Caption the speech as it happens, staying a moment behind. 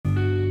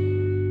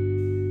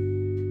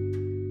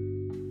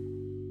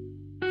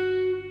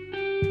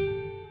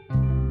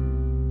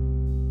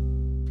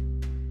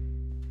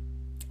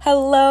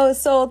Hello,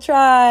 Soul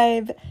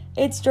Tribe.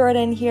 It's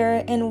Jordan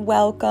here, and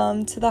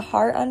welcome to the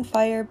Heart on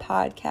Fire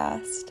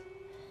podcast.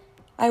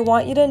 I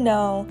want you to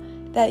know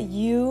that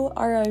you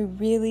are a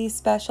really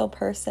special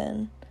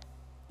person,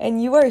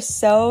 and you are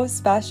so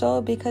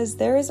special because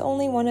there is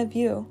only one of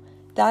you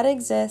that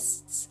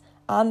exists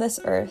on this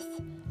earth,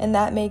 and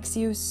that makes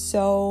you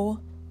so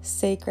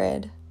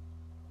sacred.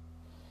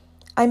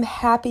 I'm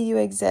happy you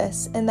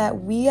exist and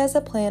that we as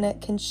a planet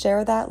can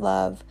share that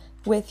love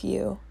with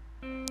you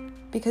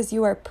because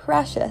you are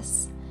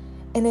precious,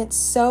 and it's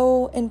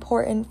so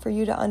important for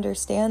you to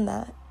understand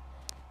that.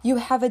 You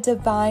have a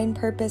divine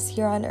purpose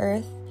here on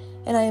earth,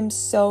 and I am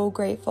so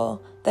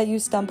grateful that you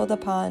stumbled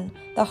upon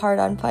the Heart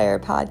on Fire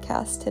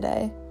podcast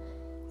today.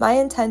 My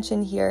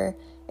intention here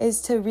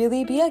is to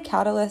really be a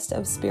catalyst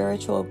of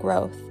spiritual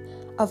growth,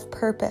 of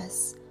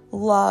purpose,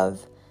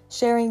 love,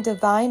 sharing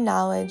divine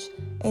knowledge,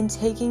 and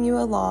taking you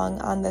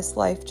along on this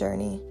life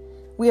journey.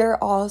 We are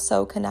all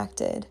so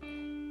connected.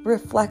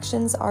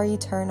 Reflections are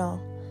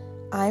eternal.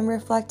 I'm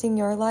reflecting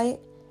your light,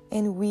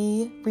 and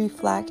we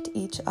reflect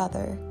each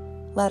other.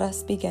 Let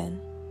us begin.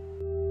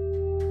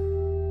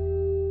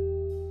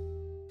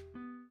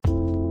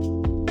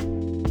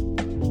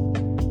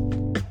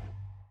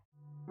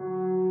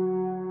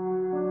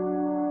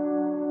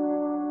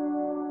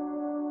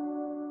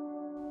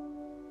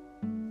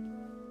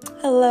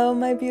 Hello,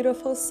 my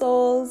beautiful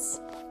souls.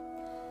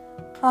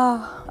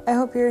 I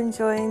hope you're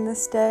enjoying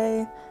this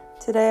day.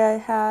 Today I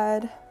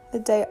had the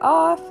day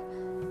off,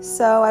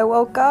 so I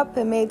woke up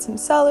and made some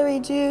celery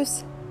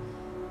juice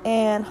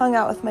and hung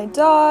out with my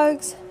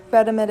dogs,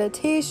 read a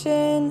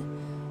meditation,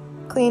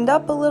 cleaned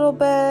up a little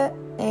bit,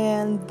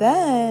 and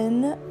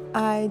then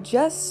I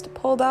just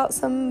pulled out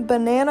some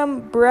banana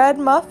bread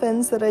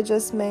muffins that I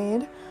just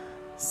made.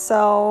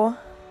 So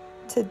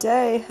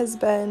today has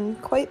been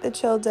quite the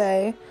chill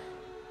day.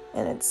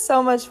 And it's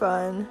so much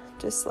fun,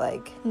 just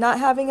like not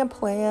having a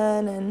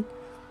plan and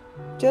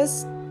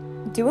just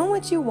doing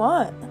what you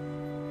want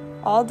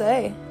all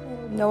day,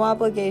 no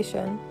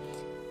obligation.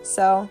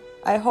 So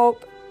I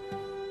hope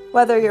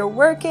whether you're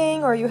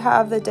working or you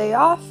have the day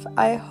off,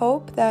 I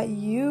hope that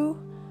you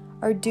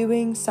are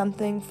doing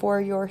something for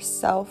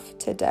yourself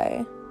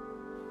today.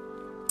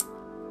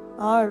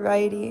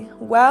 Alrighty,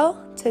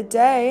 well,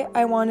 today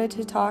I wanted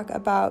to talk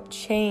about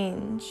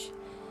change.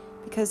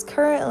 Because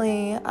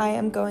currently I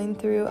am going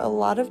through a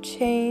lot of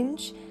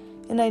change,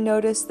 and I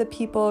notice the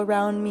people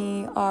around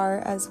me are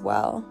as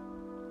well.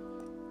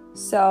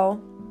 So,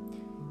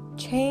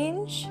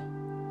 change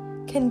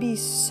can be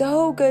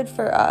so good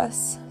for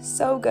us,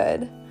 so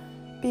good,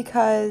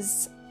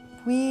 because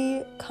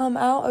we come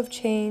out of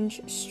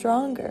change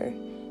stronger.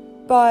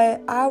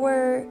 But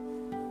our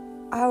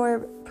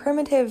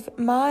primitive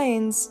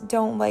minds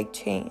don't like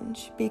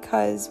change,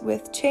 because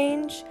with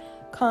change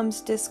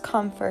comes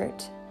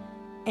discomfort.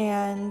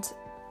 And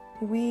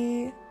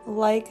we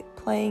like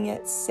playing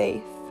it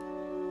safe.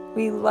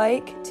 We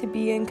like to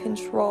be in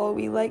control.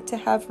 We like to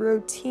have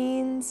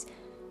routines.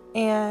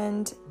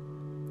 And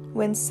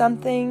when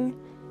something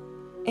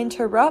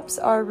interrupts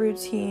our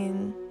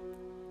routine,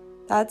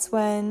 that's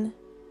when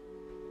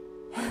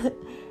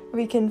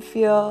we can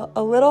feel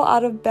a little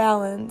out of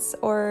balance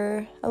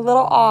or a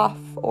little off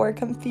or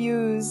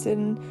confused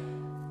and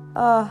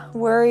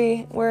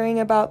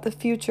worrying about the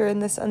future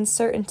and this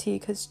uncertainty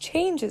because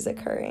change is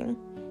occurring.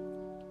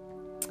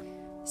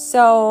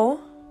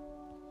 So,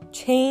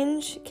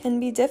 change can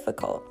be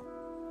difficult.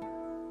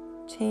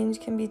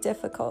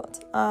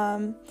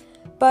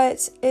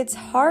 But it's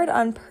hard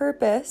on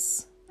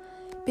purpose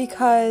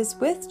because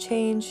with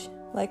change,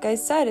 like I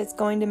said, it's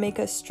going to make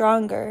us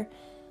stronger.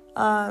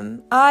 I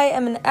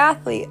am an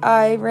athlete.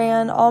 I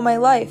ran all my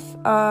life.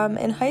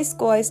 In high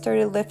school, I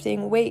started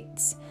lifting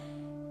weights.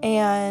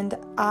 And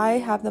I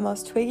have the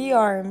most twiggy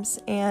arms,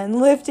 and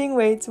lifting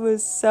weights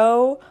was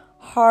so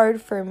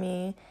hard for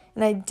me.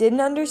 And I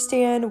didn't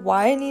understand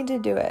why I needed to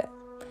do it.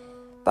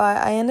 But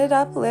I ended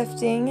up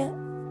lifting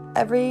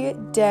every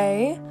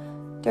day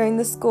during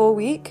the school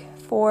week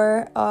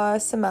for a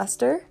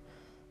semester.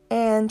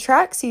 And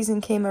track season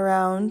came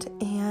around,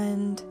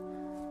 and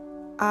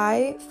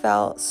I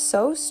felt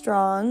so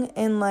strong,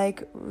 and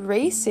like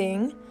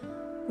racing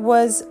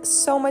was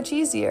so much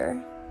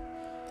easier.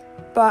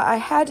 But I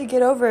had to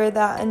get over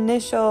that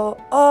initial,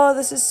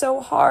 this is so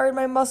hard,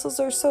 my muscles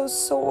are so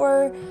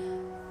sore,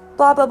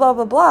 blah, blah, blah,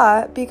 blah,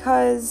 blah,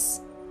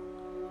 because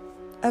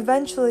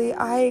eventually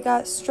I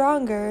got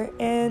stronger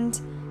and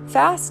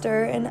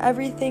faster and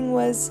everything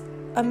was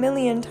a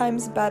million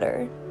times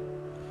better.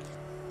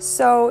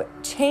 So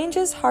change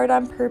is hard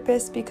on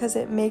purpose because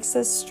it makes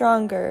us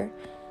stronger.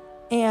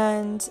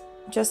 And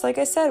just like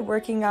I said,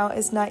 working out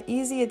is not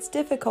easy, it's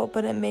difficult,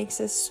 but it makes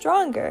us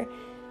stronger.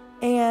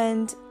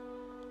 And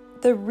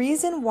the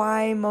reason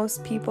why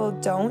most people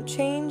don't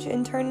change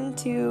and turn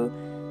into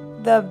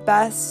the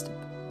best,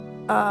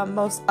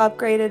 most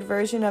upgraded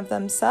version of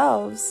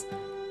themselves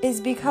is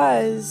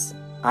because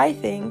I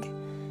think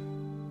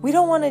we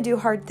don't want to do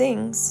hard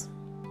things.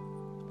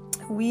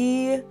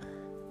 We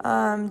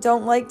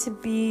don't like to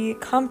be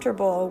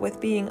comfortable with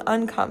being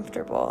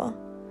uncomfortable.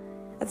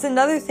 That's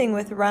another thing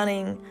with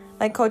running.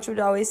 My coach would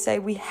always say,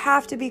 we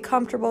have to be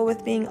comfortable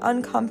with being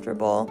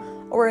uncomfortable,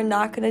 or we're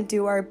not going to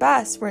do our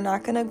best. We're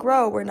not going to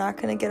grow. We're not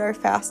going to get our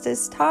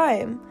fastest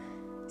time.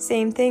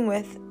 Same thing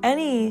with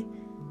any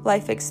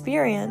life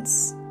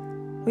experience.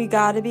 We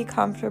got to be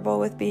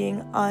comfortable with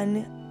being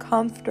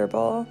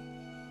uncomfortable.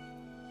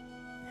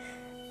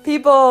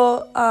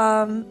 People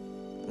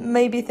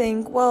maybe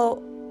think, well,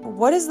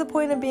 what is the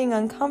point of being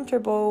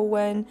uncomfortable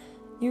when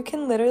you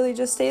can literally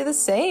just stay the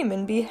same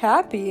and be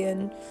happy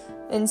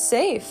and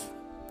safe?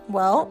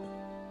 Well,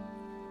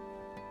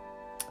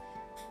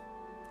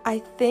 I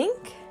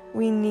think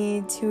we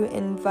need to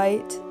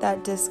invite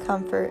that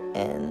discomfort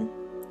in.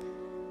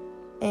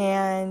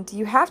 And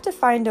you have to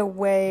find a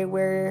way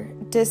where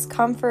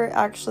discomfort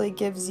actually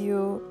gives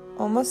you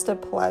almost a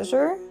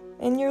pleasure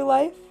in your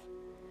life.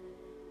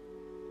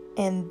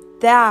 And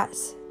that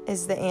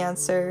is the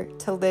answer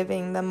to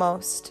living the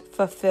most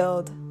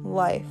fulfilled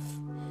life.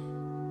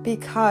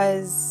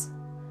 Because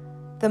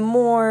the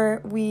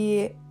more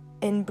we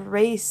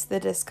embrace the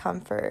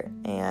discomfort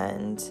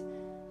and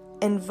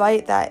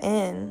invite that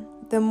in,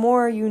 the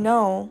more you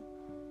know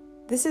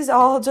this is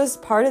all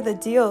just part of the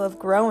deal of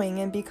growing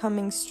and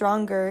becoming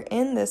stronger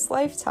in this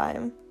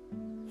lifetime.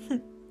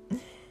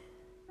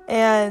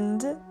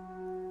 And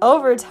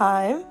over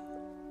time,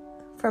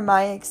 from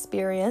my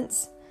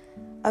experience,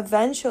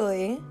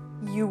 eventually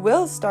you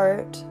will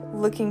start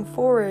looking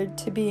forward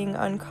to being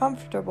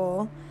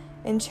uncomfortable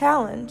and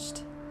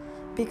challenged,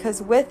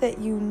 because with it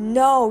you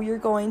know you're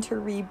going to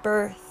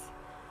rebirth,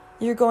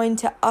 you're going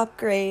to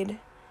upgrade,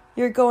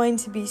 you're going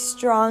to be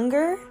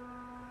stronger,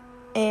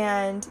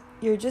 and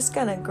you're just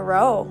gonna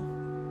grow.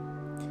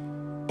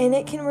 And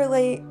it can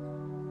relate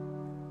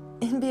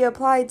and be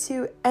applied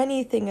to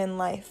anything in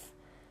life.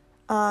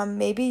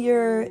 Maybe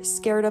you're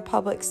scared of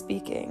public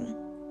speaking.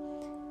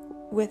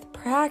 With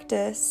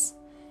practice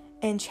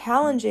and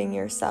challenging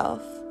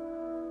yourself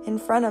in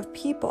front of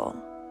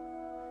people,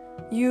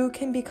 you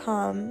can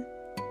become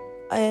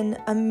an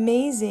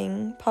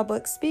amazing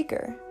public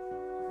speaker.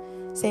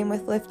 Same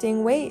with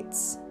lifting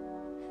weights.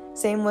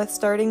 Same with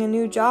starting a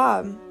new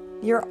job.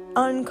 You're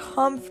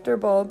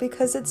uncomfortable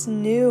because it's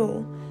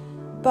new.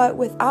 But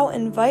without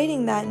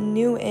inviting that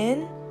new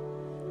in,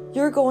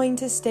 you're going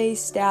to stay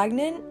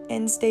stagnant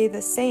and stay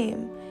the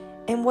same.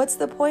 And what's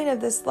the point of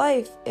this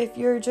life if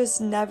you're just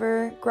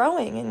never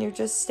growing and you're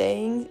just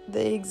staying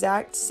the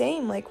exact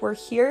same? Like, we're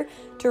here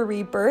to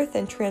rebirth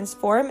and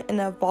transform and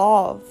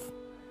evolve.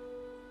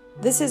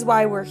 This is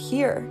why we're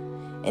here.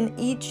 And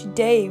each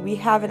day we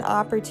have an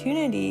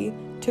opportunity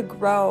to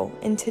grow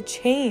and to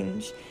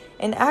change.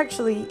 And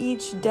actually,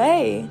 each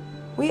day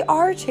we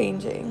are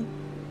changing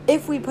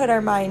if we put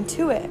our mind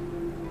to it.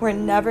 We're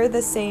never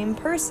the same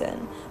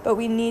person, but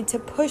we need to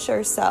push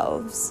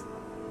ourselves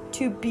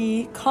to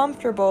be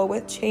comfortable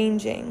with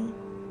changing.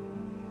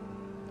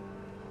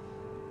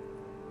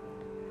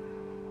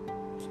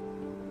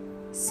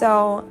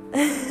 So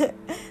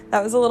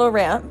that was a little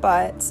rant,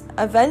 but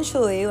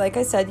eventually, like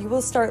I said, you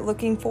will start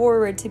looking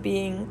forward to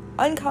being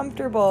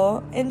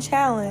uncomfortable and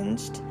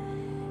challenged.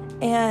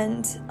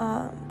 And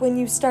when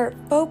you start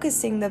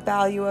focusing the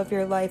value of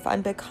your life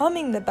on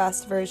becoming the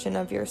best version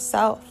of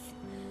yourself,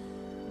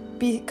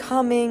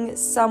 becoming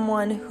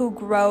someone who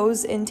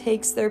grows and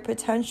takes their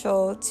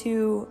potential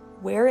to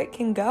where it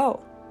can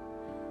go,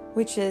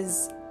 which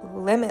is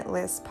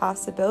limitless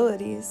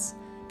possibilities,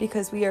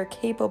 because we are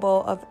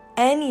capable of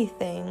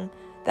anything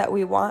that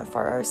we want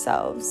for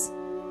ourselves.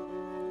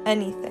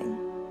 Anything.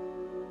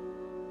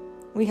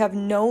 We have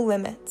no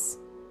limits.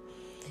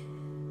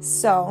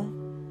 So,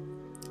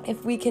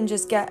 if we can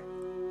just get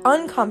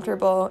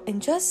uncomfortable and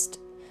just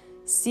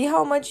see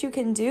how much you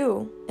can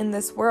do in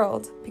this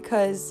world,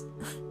 because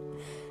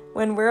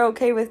when we're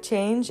okay with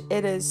change,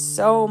 it is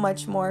so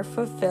much more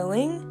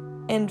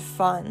fulfilling and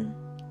fun.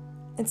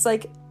 It's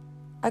like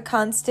a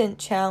constant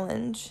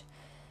challenge.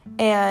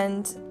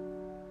 And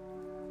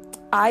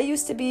I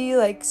used to be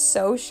like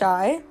so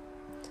shy,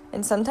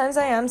 and sometimes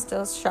I am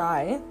still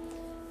shy.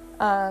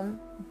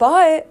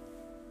 But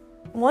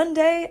one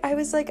day I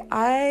was like,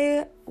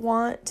 I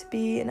want to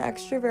be an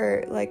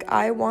extrovert. Like,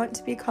 I want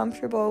to be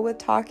comfortable with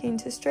talking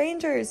to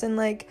strangers and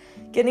like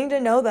getting to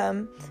know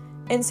them.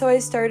 And so I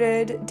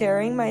started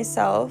daring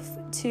myself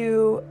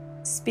to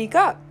speak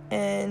up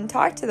and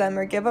talk to them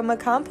or give them a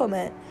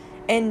compliment.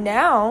 And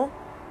now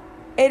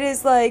it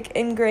is like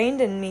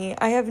ingrained in me.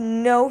 I have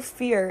no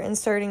fear in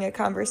starting a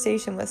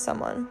conversation with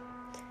someone.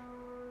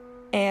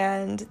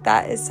 And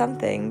that is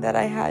something that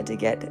I had to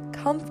get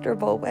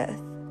comfortable with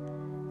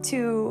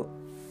to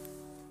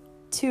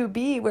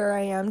be where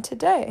I am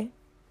today.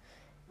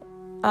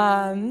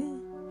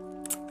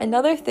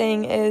 Another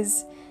thing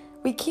is,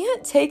 we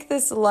can't take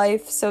this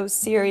life so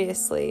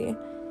seriously.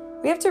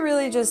 We have to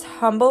really just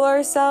humble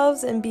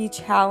ourselves and be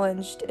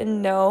challenged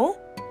and know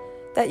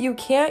that you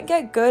can't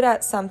get good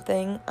at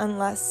something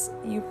unless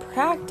you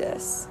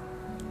practice.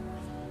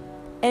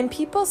 And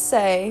people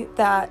say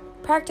that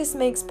practice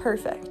makes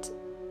perfect.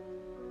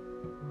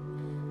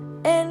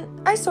 And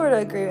I sort of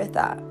agree with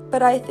that,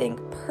 but I think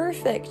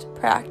perfect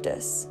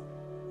practice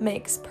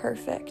makes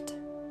perfect.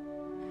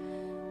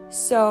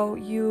 So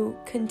you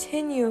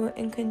continue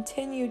and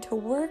continue to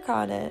work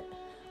on it,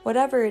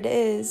 whatever it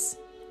is,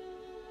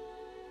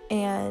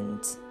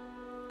 and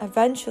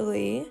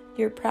eventually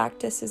your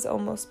practice is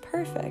almost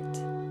perfect.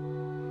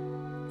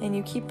 And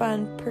you keep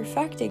on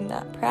perfecting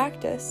that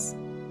practice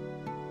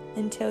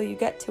until you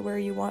get to where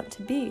you want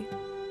to be.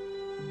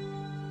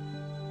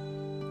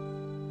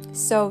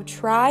 So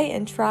try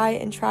and try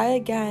and try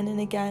again and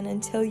again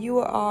until you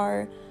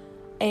are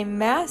a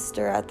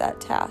master at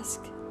that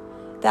task,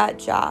 that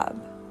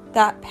job,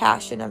 that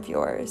passion of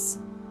yours.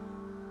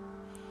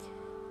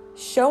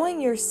 Showing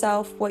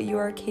yourself what you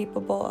are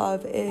capable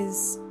of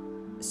is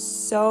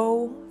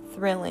so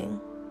thrilling.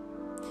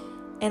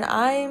 And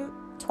I'm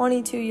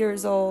 22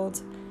 years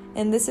old,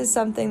 and this is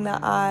something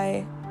that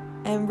I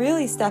am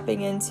really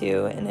stepping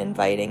into and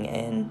inviting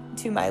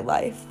into my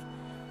life.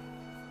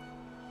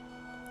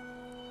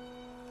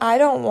 I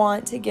don't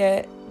want to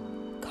get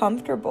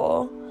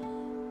comfortable,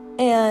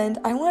 and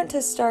I want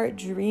to start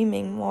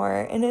dreaming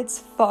more, and it's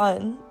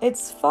fun.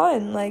 It's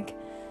fun, like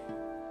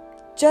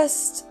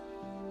just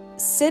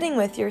sitting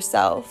with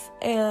yourself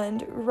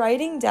and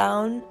writing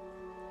down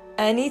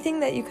anything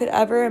that you could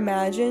ever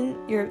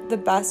imagine the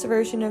best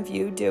version of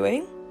you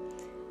doing,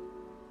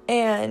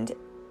 and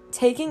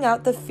taking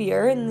out the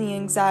fear and the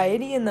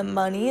anxiety and the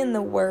money and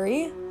the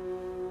worry,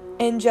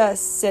 and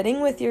just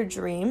sitting with your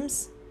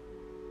dreams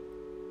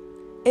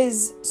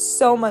is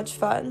so much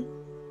fun.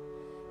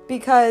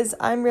 Because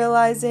I'm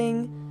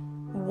realizing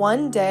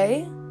one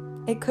day,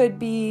 it could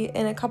be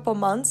in a couple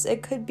months,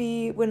 it could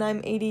be when I'm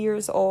 80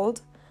 years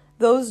old,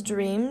 those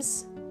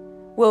dreams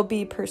will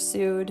be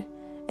pursued,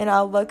 and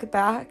I'll look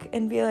back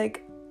and be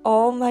like,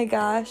 oh my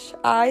gosh,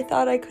 I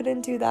thought I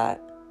couldn't do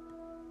that.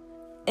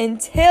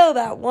 Until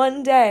that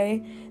one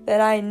day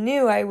that I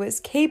knew I was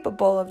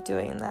capable of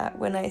doing that,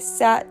 when I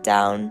sat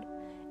down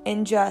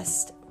and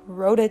just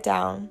wrote it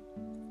down.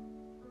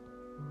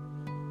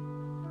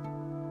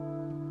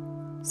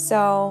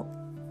 So,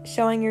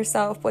 showing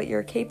yourself what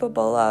you're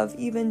capable of,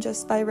 even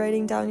just by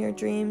writing down your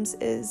dreams,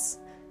 is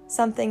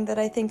something that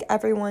I think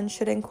everyone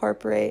should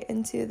incorporate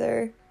into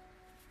their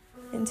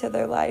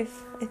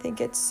life. I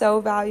think it's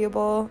so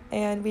valuable,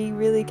 and we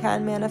really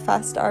can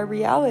manifest our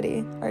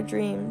reality, our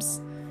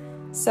dreams.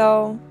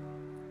 So,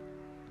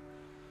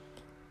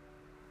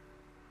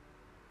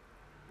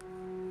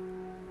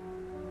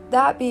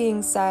 that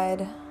being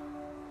said,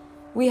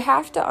 we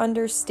have to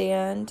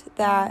understand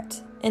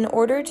that in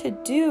order to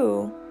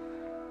do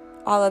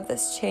all of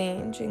this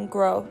change and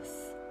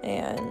growth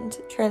and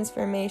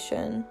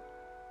transformation,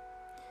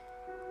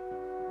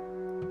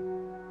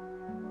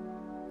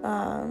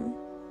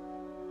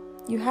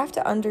 you have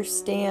to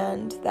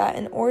understand that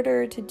in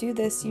order to do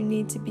this, you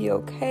need to be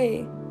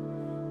okay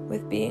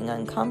with being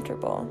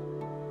uncomfortable.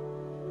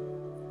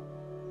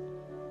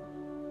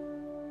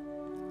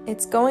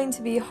 It's going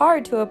to be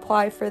hard to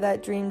apply for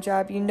that dream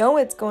job. You know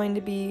it's going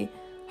to be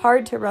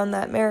hard to run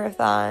that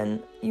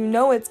marathon. You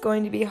know it's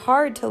going to be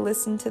hard to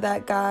listen to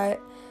that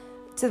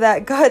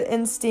gut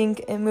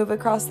instinct and move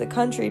across the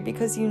country,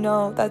 because you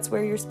know that's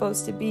where you're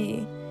supposed to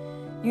be.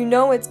 You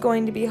know it's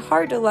going to be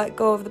hard to let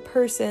go of the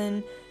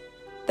person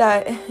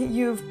that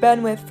you've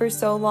been with for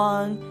so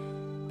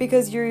long,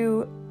 because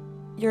you're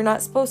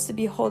not supposed to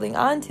be holding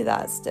on to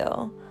that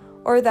still.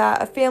 Or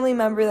that a family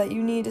member that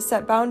you need to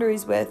set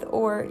boundaries with,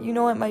 or you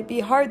know it might be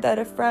hard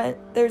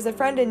that there's a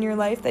friend in your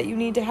life that you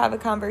need to have a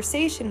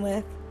conversation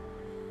with.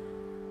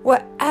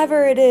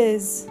 Whatever it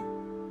is,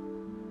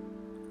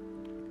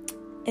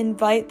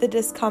 invite the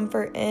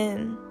discomfort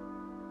in.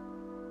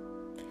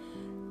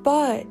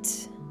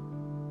 But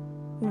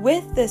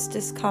with this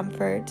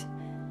discomfort,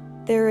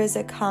 there is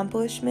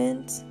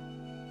accomplishment,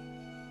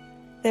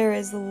 there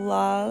is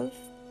love,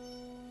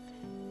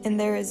 and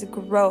there is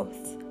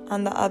growth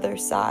on the other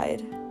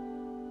side.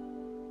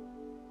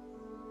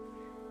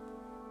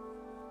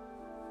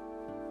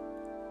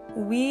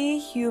 We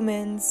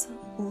humans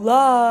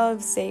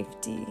love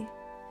safety.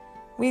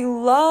 We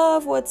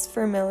love what's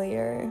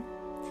familiar.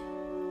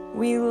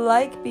 We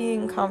like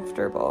being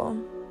comfortable.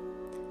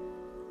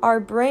 Our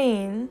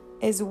brain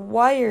is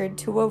wired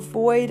to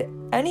avoid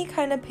any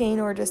kind of pain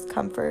or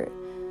discomfort.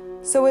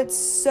 So it's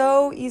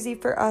so easy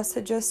for us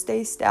to just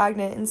stay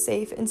stagnant and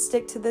safe and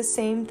stick to the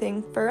same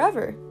thing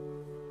forever.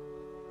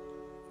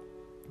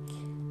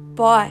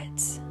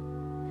 But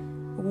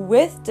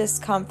with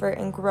discomfort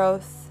and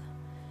growth,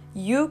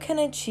 you can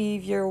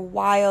achieve your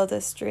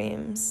wildest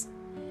dreams.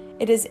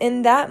 It is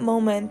in that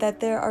moment that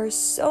there are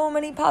so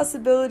many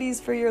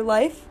possibilities for your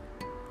life,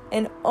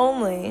 and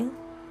only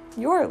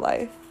your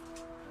life.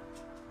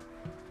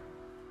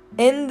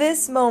 In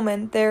this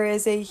moment, there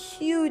is a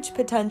huge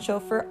potential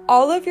for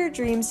all of your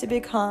dreams to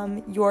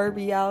become your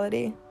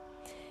reality.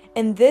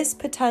 And this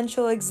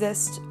potential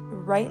exists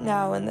right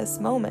now in this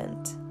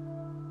moment.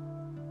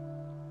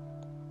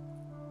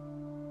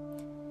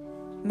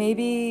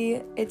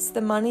 Maybe it's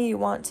the money you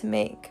want to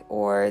make,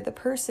 or the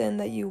person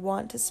that you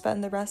want to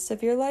spend the rest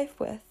of your life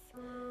with,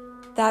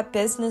 that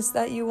business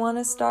that you want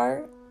to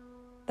start,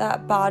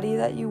 that body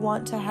that you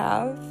want to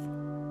have,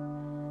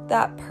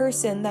 that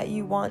person that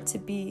you want to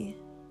be.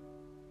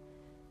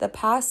 The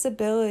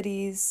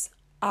possibilities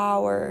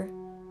are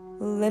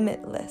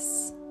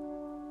limitless.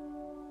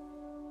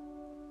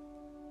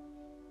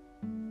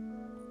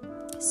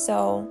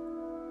 So,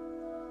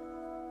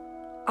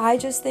 I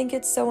just think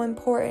it's so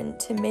important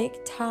to make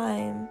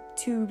time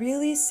to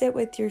really sit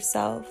with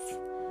yourself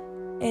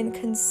and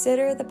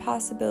consider the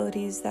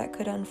possibilities that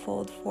could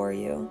unfold for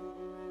you.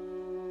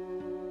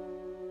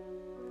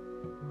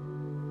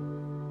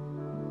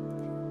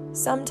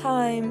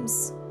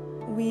 Sometimes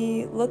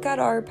we look at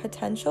our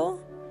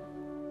potential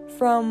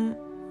from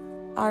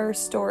our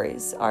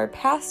stories, our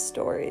past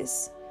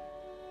stories,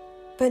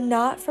 but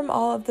not from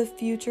all of the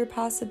future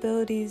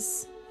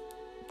possibilities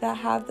that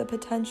have the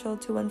potential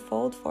to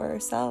unfold for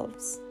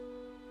ourselves.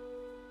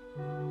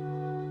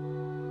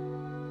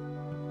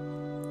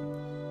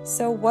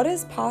 So, what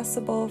is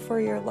possible for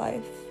your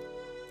life?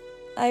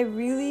 I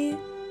really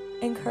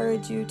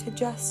encourage you to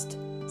just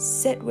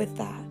sit with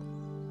that.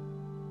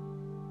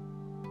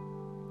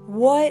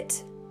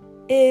 What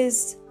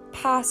is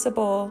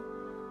possible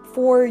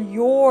for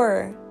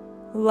your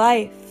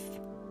life?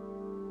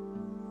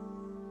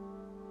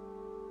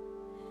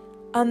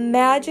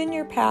 Imagine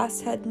your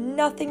past had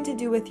nothing to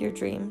do with your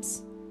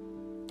dreams.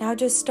 Now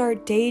just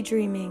start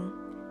daydreaming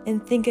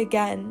and think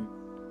again.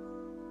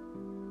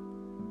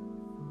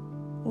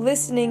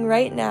 Listening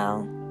right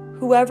now,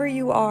 whoever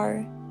you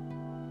are,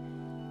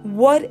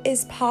 what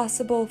is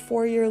possible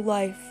for your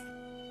life?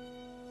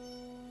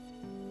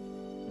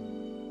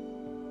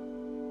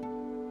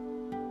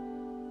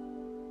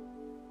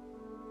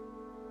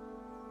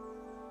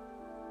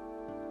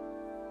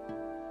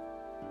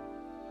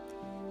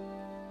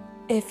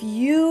 If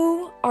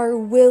you are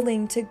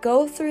willing to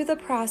go through the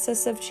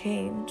process of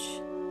change,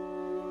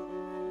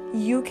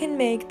 you can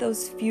make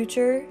those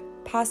future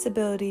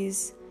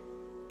possibilities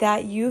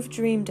that you've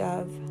dreamed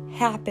of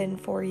happen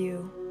for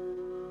you.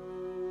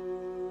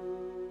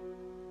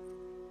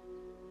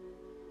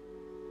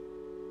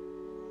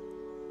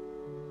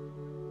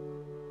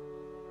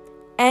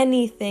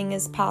 Anything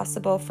is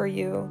possible for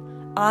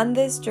you on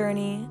this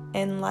journey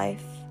in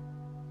life.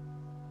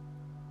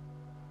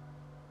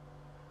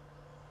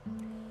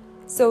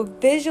 So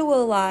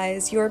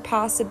visualize your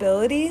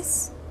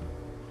possibilities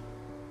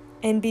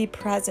and be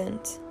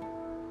present.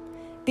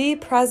 Be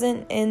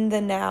present in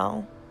the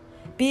now.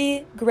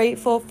 Be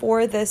grateful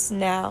for this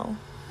now.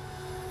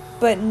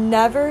 But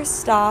never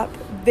stop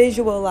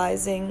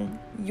visualizing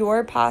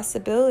your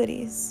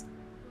possibilities.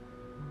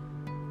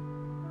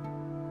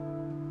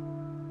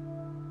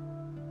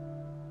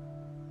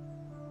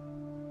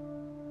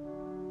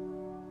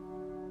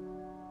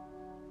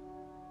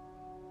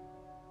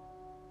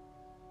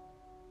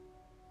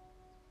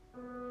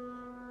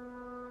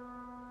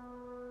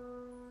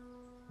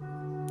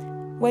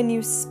 When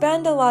you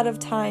spend a lot of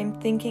time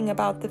thinking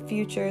about the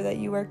future that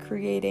you are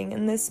creating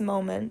in this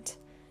moment,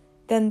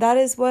 then that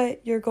is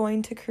what you're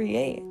going to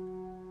create.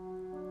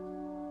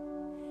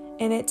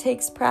 And it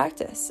takes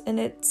practice, and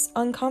it's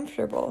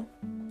uncomfortable.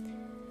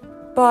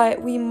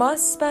 But we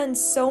must spend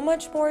so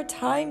much more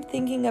time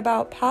thinking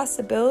about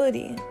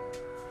possibility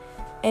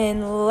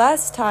and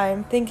less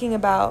time thinking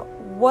about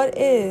what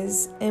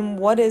is and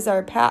what is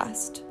our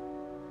past.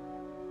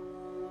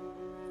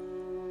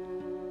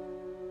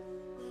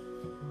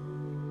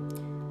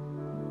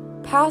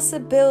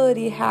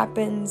 Possibility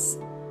happens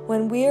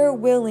when we are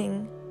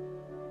willing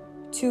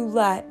to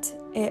let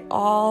it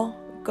all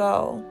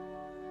go.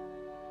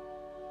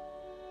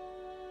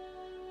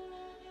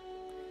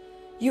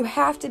 You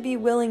have to be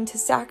willing to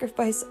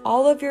sacrifice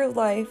all of your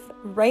life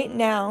right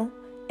now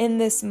in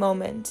this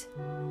moment.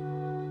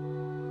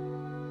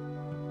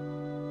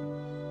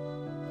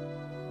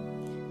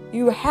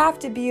 You have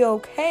to be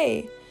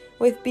okay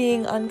with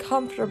being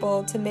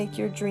uncomfortable to make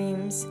your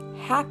dreams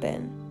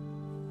happen.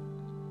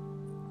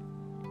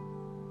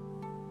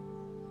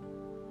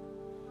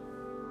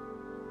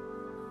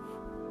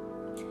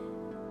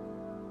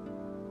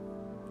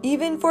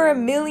 Even for a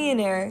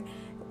millionaire,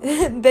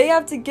 they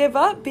have to give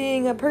up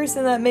being a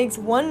person that makes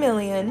 1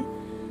 million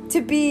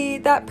to be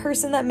that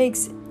person that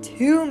makes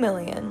 2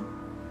 million.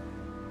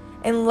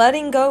 And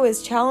letting go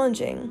is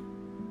challenging.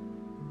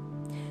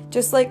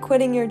 Just like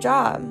quitting your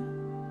job.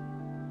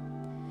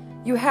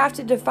 You have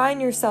to define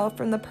yourself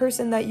from the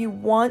person that you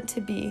want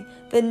to be,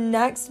 the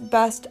next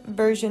best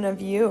version of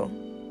you.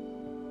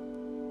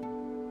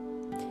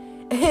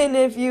 And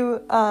if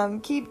you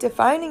keep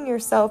defining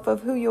yourself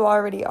of who you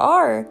already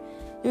are,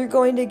 you're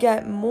going to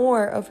get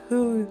more of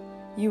who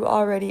you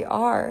already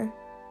are.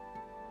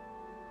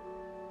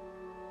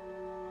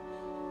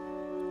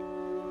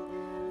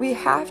 We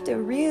have to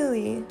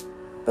really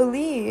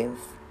believe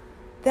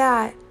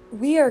that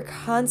we are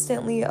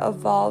constantly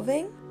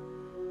evolving,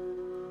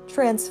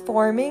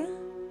 transforming,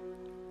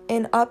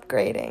 and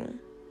upgrading.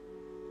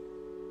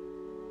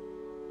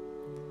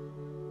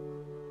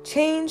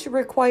 Change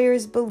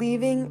requires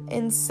believing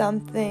in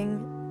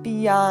something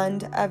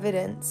beyond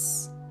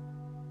evidence.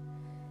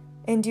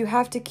 And you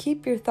have to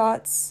keep your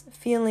thoughts,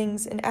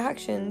 feelings, and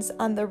actions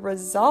on the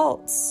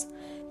results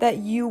that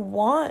you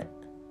want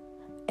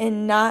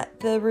and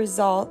not the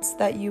results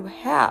that you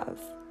have.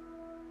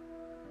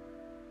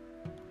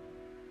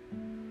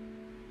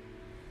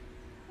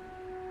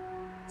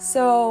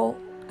 So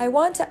I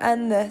want to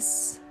end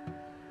this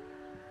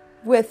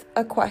with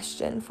a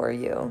question for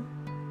you.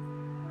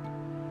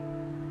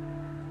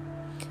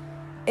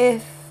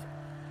 If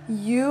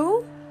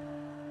you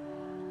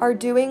are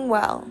doing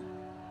well,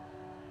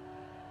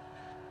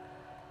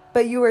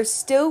 but you are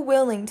still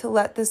willing to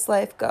let this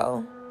life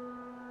go,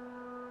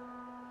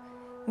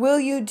 will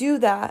you do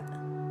that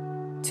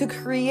to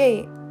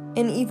create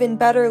an even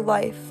better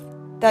life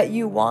that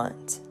you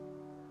want?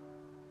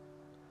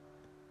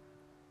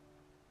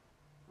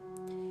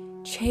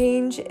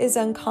 Change is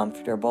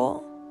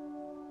uncomfortable,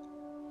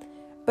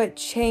 but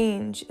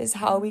change is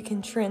how we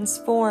can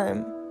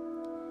transform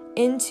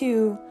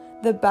into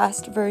the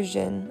best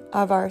version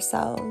of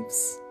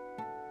ourselves.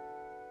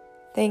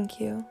 Thank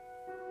you.